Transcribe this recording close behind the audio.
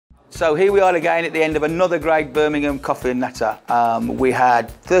So here we are again at the end of another great Birmingham Coffee Natter. We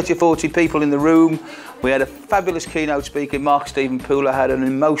had 30 or 40 people in the room. We had a fabulous keynote speaker, Mark Stephen Pooler, had an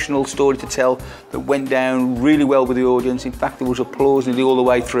emotional story to tell that went down really well with the audience. In fact, there was applause nearly all the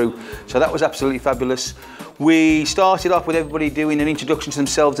way through. So that was absolutely fabulous. We started off with everybody doing an introduction to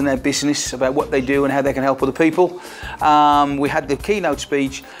themselves and their business, about what they do and how they can help other people. We had the keynote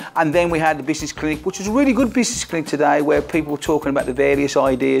speech, and then we had the business clinic, which was a really good business clinic today, where people were talking about the various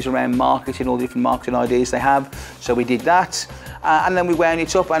ideas around marketing, all the different marketing ideas they have. So we did that. And then we wound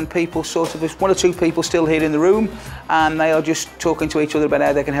it up, and people sort of, there's one or two people still here in the room, and they are just talking to each other about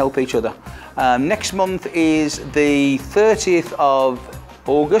how they can help each other. Next month is the 30th of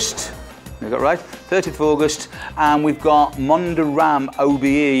August. We got it right, 30th of August, and we've got Monder Ram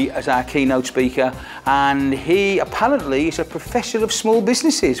OBE as our keynote speaker, and he apparently is a professor of small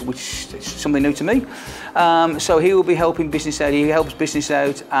businesses, which is something new to me. So he will be helping business out, he helps business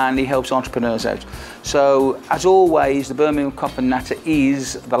out, and he helps entrepreneurs out. So as always, the Birmingham Coffee Natter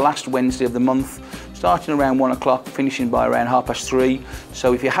is the last Wednesday of the month, starting around 1 o'clock, finishing by around 3:30.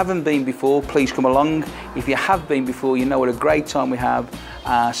 So if you haven't been before, please come along. If you have been before, you know what a great time we have.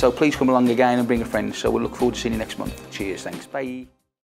 So please come along again and bring a friend. So we'll look forward to seeing you next month. Cheers, thanks, bye.